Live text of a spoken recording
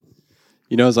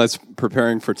As I was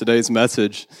preparing for today's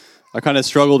message, I kind of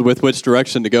struggled with which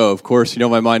direction to go. Of course,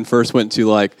 my mind first went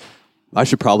to I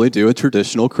should probably do a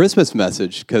traditional Christmas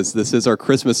message because this is our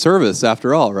Christmas service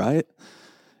after all, right?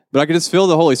 But I could just feel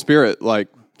the Holy Spirit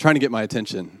trying to get my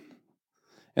attention.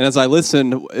 And as I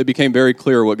listened, it became very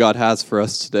clear what God has for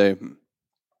us today.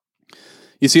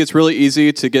 You see, it's really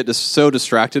easy to get so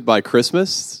distracted by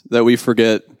Christmas that we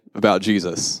forget about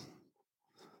Jesus.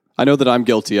 I know that I'm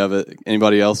guilty of it.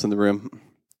 Anybody else in the room?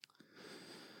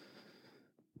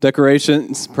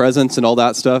 Decorations, presents, and all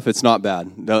that stuff, it's not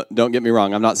bad. Don't get me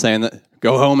wrong. I'm not saying that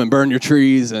go home and burn your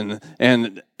trees and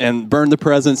burn the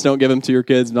presents, don't give them to your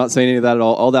kids. I'm not saying any of that at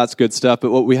all. All that's good stuff.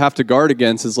 But what we have to guard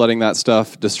against is letting that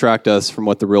stuff distract us from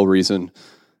what the real reason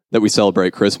that we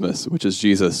celebrate Christmas, which is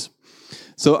Jesus.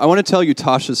 So I want to tell you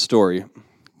Tasha's story.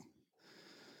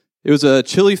 It was a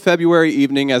chilly February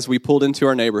evening as we pulled into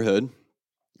our neighborhood.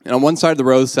 And on one side of the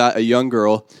road sat a young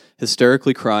girl,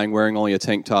 hysterically crying, wearing only a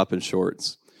tank top and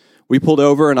shorts. We pulled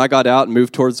over, and I got out and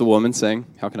moved towards the woman, saying,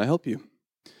 "How can I help you?"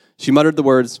 She muttered the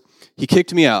words, "He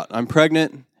kicked me out. I'm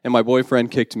pregnant, and my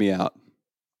boyfriend kicked me out."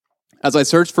 As I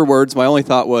searched for words, my only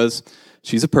thought was,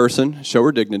 she's a person, show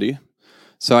her dignity.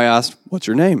 So I asked, "What's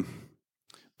your name?"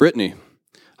 "Brittany."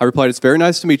 I replied, "It's very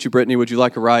nice to meet you, Brittany. Would you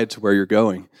like a ride to where you're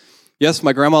going?" "Yes,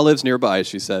 my grandma lives nearby,"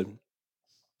 she said.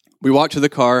 We walked to the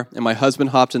car, and my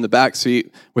husband hopped in the back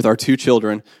seat with our two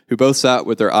children, who both sat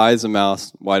with their eyes and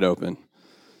mouths wide open.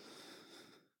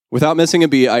 Without missing a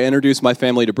beat, I introduced my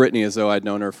family to Brittany as though I'd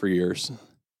known her for years.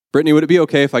 "Brittany, would it be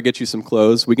okay if I get you some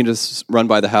clothes? We can just run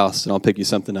by the house, and I'll pick you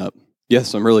something up."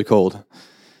 "Yes, I'm really cold."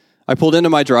 I pulled into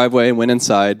my driveway and went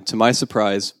inside. To my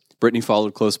surprise, Brittany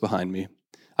followed close behind me.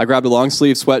 I grabbed a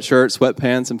long-sleeve sweatshirt,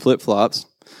 sweatpants, and flip-flops.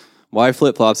 Why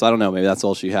flip-flops? I don't know. Maybe that's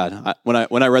all she had. When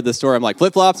I read this story, I'm like,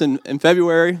 flip-flops in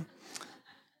February?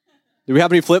 Do we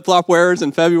have any flip-flop wearers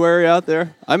in February out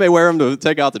there? I may wear them to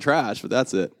take out the trash, but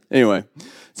that's it. Anyway,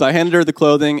 so I handed her the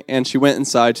clothing, and she went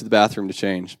inside to the bathroom to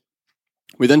change.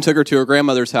 We then took her to her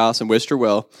grandmother's house and wished her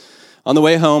well. On the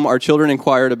way home, our children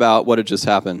inquired about what had just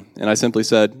happened, and I simply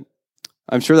said,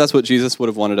 "I'm sure that's what Jesus would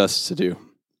have wanted us to do."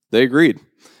 They agreed,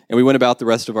 and we went about the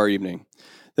rest of our evening.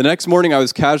 The next morning, I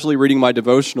was casually reading my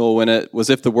devotional when it was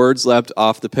as if the words leapt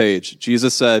off the page.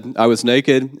 Jesus said, "I was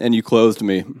naked, and you clothed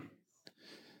me."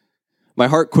 My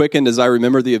heart quickened as I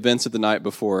remembered the events of the night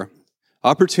before.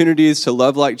 Opportunities to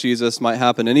love like Jesus might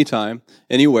happen anytime,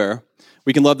 anywhere.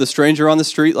 We can love the stranger on the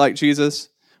street like Jesus.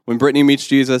 When Brittany meets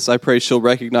Jesus, I pray she'll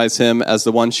recognize him as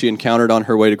the one she encountered on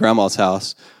her way to Grandma's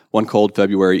house one cold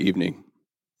February evening.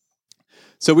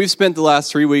 So we've spent the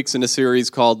last 3 weeks in a series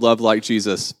called Love Like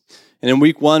Jesus. And in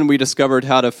week 1, we discovered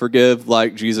how to forgive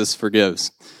like Jesus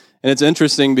forgives. And it's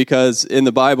interesting because in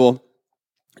the Bible,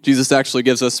 Jesus actually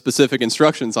gives us specific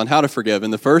instructions on how to forgive.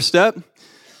 And the first step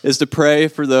is to pray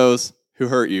for those who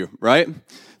hurt you, right?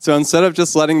 So instead of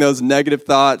just letting those negative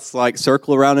thoughts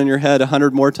circle around in your head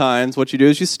 100 more times, what you do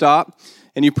is you stop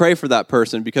and you pray for that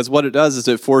person, because what it does is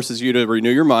it forces you to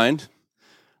renew your mind,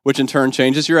 which in turn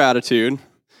changes your attitude,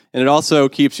 and it also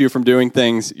keeps you from doing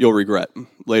things you'll regret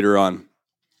later on.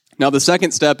 Now, the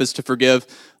second step is to forgive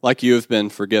like you have been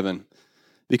forgiven,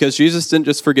 because Jesus didn't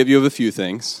just forgive you of a few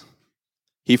things.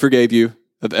 He forgave you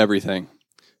of everything,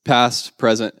 past,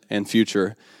 present, and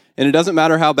future. And it doesn't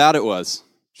matter how bad it was.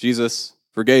 Jesus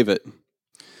forgave it.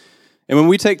 And when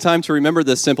we take time to remember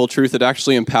this simple truth, it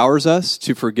actually empowers us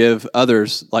to forgive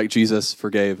others like Jesus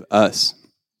forgave us.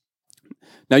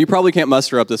 Now, you probably can't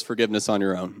muster up this forgiveness on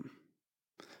your own.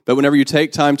 But whenever you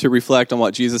take time to reflect on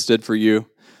what Jesus did for you,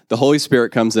 the Holy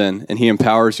Spirit comes in and he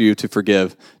empowers you to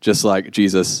forgive just like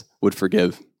Jesus would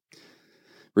forgive,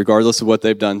 regardless of what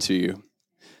they've done to you.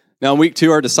 Now, in week 2,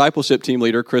 our discipleship team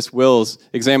leader, Chris Wills,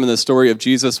 examined the story of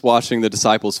Jesus washing the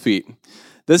disciples' feet.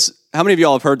 How many of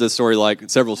y'all have heard this story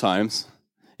several times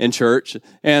in church?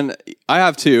 And I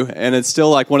have too, and it's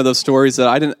still one of those stories that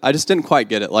I just didn't quite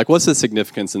get it. What's the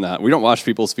significance in that? We don't wash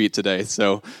people's feet today,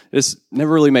 so it just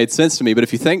never really made sense to me. But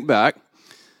if you think back,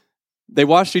 they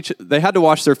had to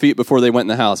wash their feet before they went in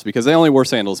the house because they only wore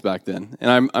sandals back then.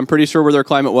 And I'm pretty sure where their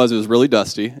climate was, it was really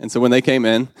dusty. And so when they came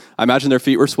in, I imagine their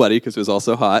feet were sweaty because it was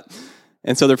also hot.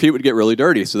 And so their feet would get really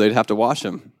dirty, so they'd have to wash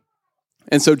them.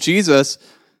 And so Jesus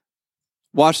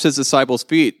washed his disciples'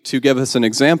 feet to give us an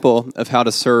example of how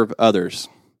to serve others.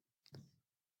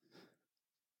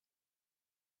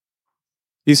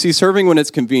 You see, serving when it's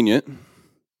convenient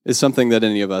is something that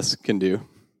any of us can do.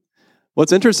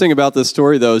 What's interesting about this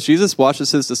story, though, is Jesus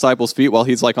washes his disciples' feet while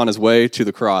he's on his way to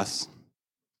the cross.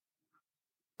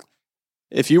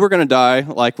 If you were going to die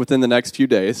within the next few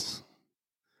days,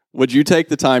 would you take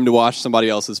the time to wash somebody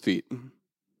else's feet?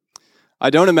 I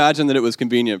don't imagine that it was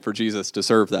convenient for Jesus to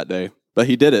serve that day, but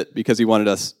he did it because he wanted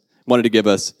to give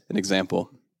us an example.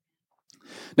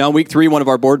 Now, in week 3, one of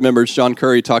our board members, John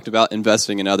Curry, talked about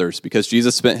investing in others because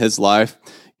Jesus spent his life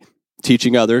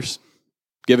teaching others,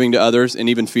 giving to others, and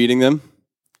even feeding them.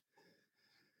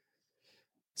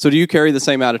 So do you carry the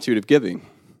same attitude of giving?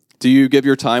 Do you give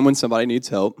your time when somebody needs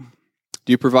help?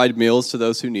 Do you provide meals to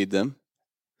those who need them?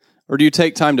 Or do you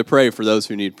take time to pray for those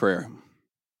who need prayer?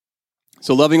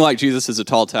 So loving like Jesus is a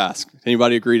tall task.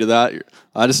 Anybody agree to that?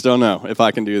 I just don't know if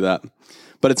I can do that.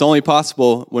 But it's only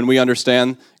possible when we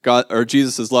understand God or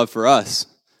Jesus' love for us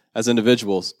as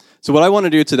individuals. So what I want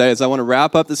to do today is I want to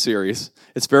wrap up the series.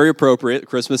 It's very appropriate,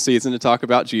 Christmas season, to talk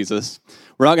about Jesus.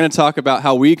 We're not going to talk about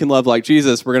how we can love like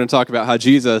Jesus. We're going to talk about how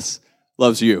Jesus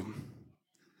loves you.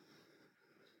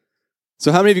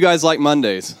 So how many of you guys like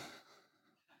Mondays?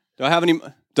 Do I have any?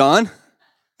 Don?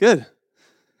 Good.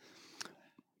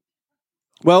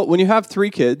 Well, when you have 3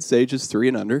 kids, ages 3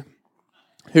 and under,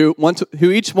 who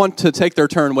each want to take their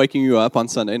turn waking you up on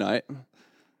Sunday night,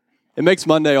 it makes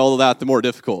Monday all of that the more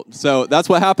difficult. So that's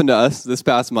what happened to us this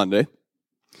past Monday.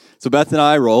 So Beth and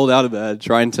I rolled out of bed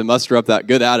trying to muster up that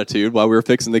good attitude while we were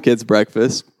fixing the kids'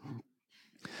 breakfast.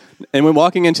 And when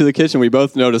walking into the kitchen, we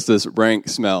both noticed this rank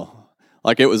smell,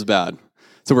 like it was bad.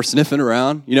 So we're sniffing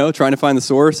around, trying to find the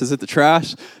source. Is it the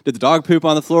trash? Did the dog poop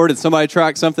on the floor? Did somebody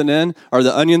track something in? Are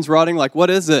the onions rotting? Like, what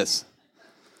is this?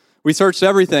 We searched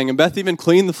everything, and Beth even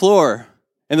cleaned the floor,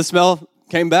 and the smell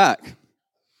came back.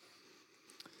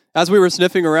 As we were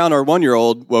sniffing around, our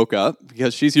 1-year-old woke up,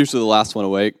 because she's usually the last one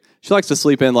awake. She likes to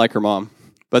sleep in like her mom.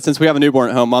 But since we have a newborn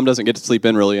at home, Mom doesn't get to sleep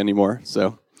in really anymore.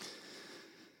 So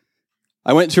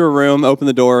I went to her room, opened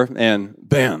the door, and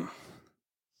bam,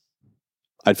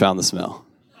 I'd found the smell.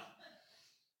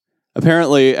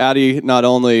 Apparently, Addie not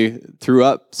only threw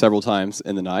up several times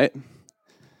in the night,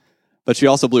 but she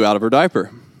also blew out of her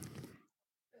diaper.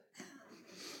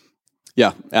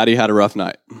 Yeah, Addie had a rough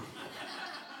night.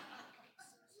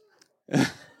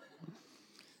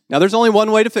 Now, there's only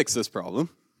one way to fix this problem.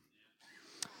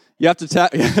 You have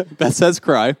to Beth says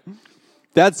cry.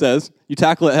 Dad says you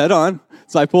tackle it head on.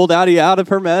 So I pulled Addie out of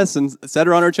her mess and set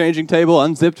her on her changing table,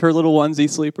 unzipped her little onesie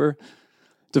sleeper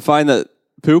to find that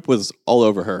poop was all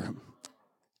over her.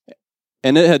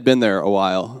 And it had been there a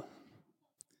while.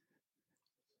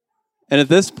 And at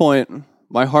this point,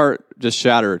 my heart just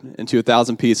shattered into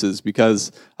 1,000 pieces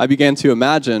because I began to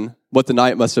imagine what the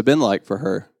night must have been like for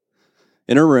her.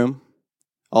 In her room,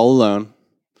 all alone,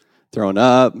 thrown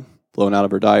up, blown out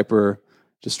of her diaper,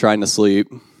 just trying to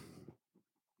sleep.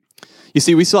 You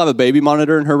see, we still have a baby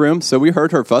monitor in her room, so we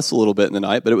heard her fuss a little bit in the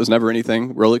night, but it was never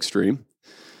anything real extreme.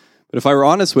 But if I were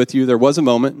honest with you, there was a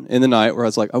moment in the night where I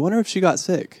was like, I wonder if she got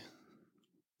sick.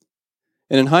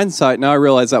 And in hindsight, now I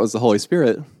realize that was the Holy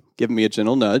Spirit giving me a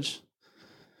gentle nudge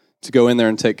to go in there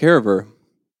and take care of her.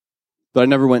 But I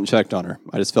never went and checked on her.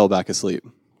 I just fell back asleep.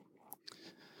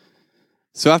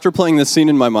 So after playing this scene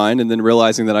in my mind and then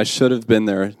realizing that I should have been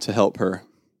there to help her,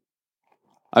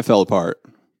 I fell apart.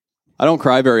 I don't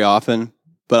cry very often,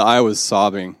 but I was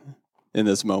sobbing in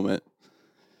this moment.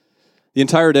 The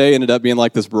entire day ended up being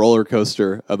like this roller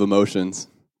coaster of emotions.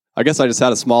 I guess I just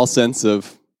had a small sense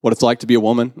of what it's like to be a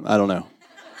woman. I don't know.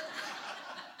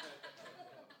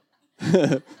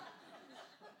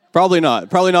 Probably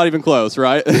not even close,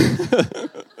 right?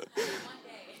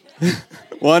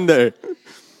 One day.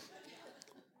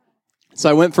 So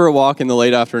I went for a walk in the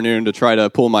late afternoon to try to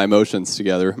pull my emotions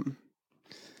together.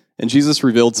 And Jesus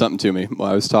revealed something to me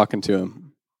while I was talking to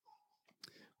him.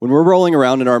 When we're rolling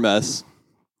around in our mess,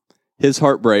 his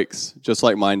heart breaks just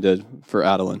like mine did for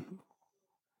Adeline.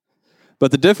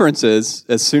 But the difference is,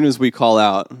 as soon as we call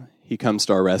out, he comes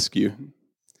to our rescue.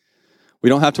 We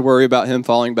don't have to worry about him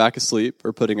falling back asleep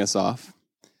or putting us off.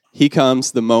 He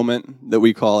comes the moment that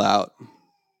we call out.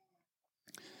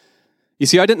 You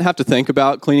see, I didn't have to think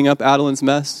about cleaning up Adeline's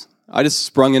mess. I just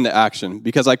sprung into action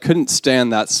because I couldn't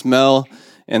stand that smell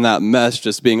and that mess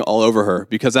just being all over her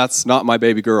because that's not my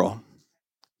baby girl.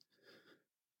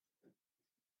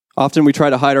 Often we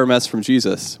try to hide our mess from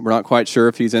Jesus. We're not quite sure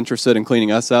if he's interested in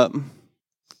cleaning us up.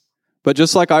 But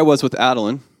just like I was with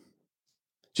Adeline,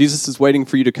 Jesus is waiting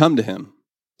for you to come to him.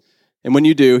 And when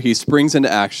you do, he springs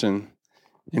into action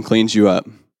and cleans you up.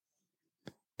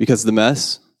 Because the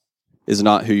mess is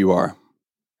not who you are.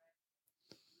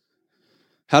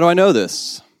 How do I know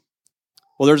this?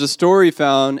 Well, there's a story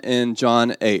found in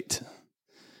John 8.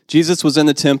 Jesus was in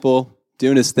the temple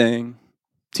doing his thing,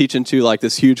 teaching to like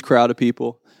this huge crowd of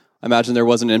people. I imagine there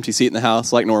wasn't an empty seat in the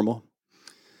house like normal.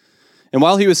 And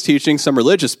while he was teaching, some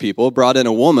religious people brought in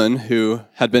a woman who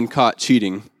had been caught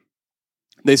cheating.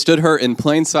 They stood her in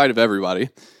plain sight of everybody,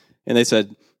 And they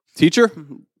said, "Teacher,"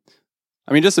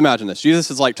 I mean, just imagine this.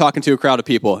 Jesus is like talking to a crowd of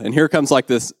people, and here comes like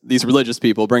these religious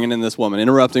people bringing in this woman,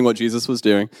 interrupting what Jesus was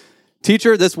doing.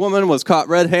 "Teacher, this woman was caught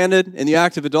red-handed in the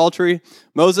act of adultery.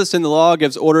 Moses in the law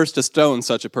gives orders to stone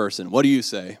such a person. What do you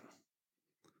say?"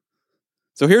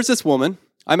 So here's this woman.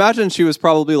 I imagine she was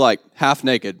probably like half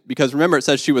naked, because remember it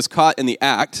says she was caught in the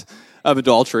act of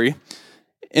adultery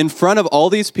in front of all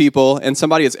these people, and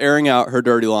somebody is airing out her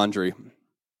dirty laundry.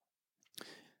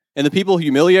 And the people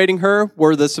humiliating her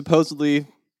were the supposedly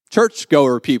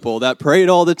churchgoer people that prayed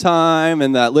all the time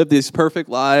and that lived these perfect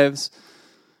lives.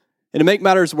 And to make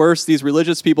matters worse, these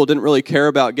religious people didn't really care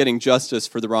about getting justice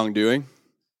for the wrongdoing.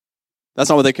 That's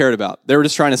not what they cared about. They were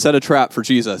just trying to set a trap for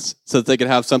Jesus so that they could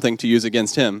have something to use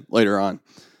against him later on.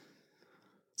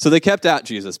 So they kept at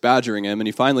Jesus, badgering him, and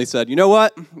he finally said, "You know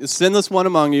what? The sinless one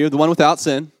among you, the one without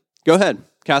sin, go ahead,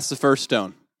 cast the first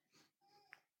stone."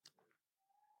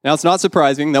 Now, it's not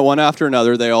surprising that one after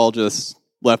another, they all just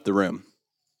left the room.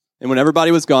 And when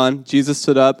everybody was gone, Jesus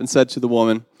stood up and said to the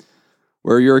woman,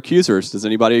 "Where are your accusers? Does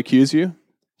anybody accuse you?"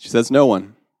 She says, "No one."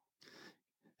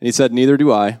 And he said, "Neither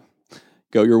do I.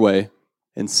 Go your way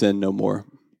and sin no more."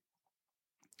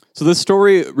 So this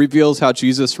story reveals how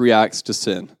Jesus reacts to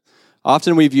sin.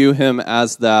 Often we view him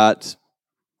as that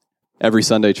every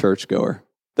Sunday churchgoer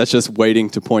that's just waiting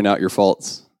to point out your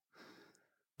faults.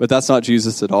 But that's not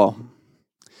Jesus at all.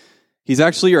 He's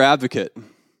actually your advocate,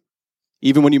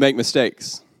 even when you make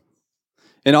mistakes.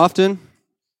 And often,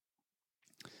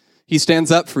 he stands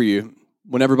up for you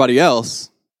when everybody else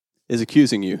is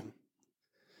accusing you.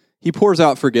 He pours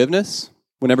out forgiveness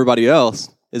when everybody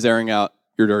else is airing out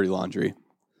your dirty laundry.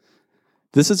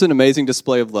 This is an amazing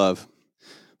display of love.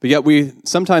 But yet we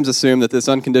sometimes assume that this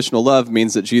unconditional love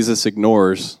means that Jesus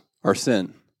ignores our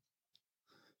sin.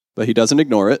 But he doesn't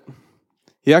ignore it.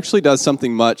 He actually does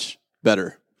something much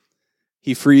better.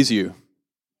 He frees you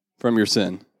from your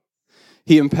sin.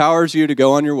 He empowers you to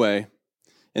go on your way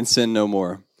and sin no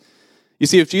more. You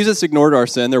see, if Jesus ignored our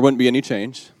sin, there wouldn't be any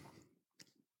change.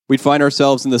 We'd find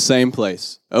ourselves in the same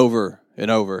place over and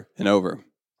over and over.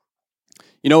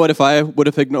 You know what? If I would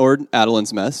have ignored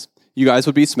Adeline's mess, you guys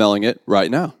would be smelling it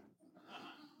right now.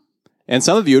 And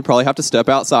some of you would probably have to step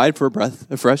outside for a breath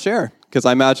of fresh air. Because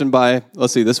I imagine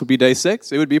this would be day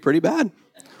 6, it would be pretty bad.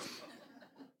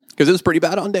 Because it was pretty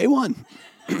bad on day 1.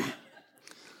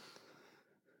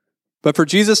 But for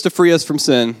Jesus to free us from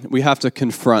sin, we have to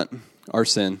confront our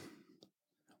sin.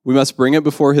 We must bring it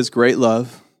before his great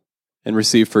love and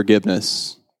receive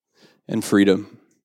forgiveness and freedom.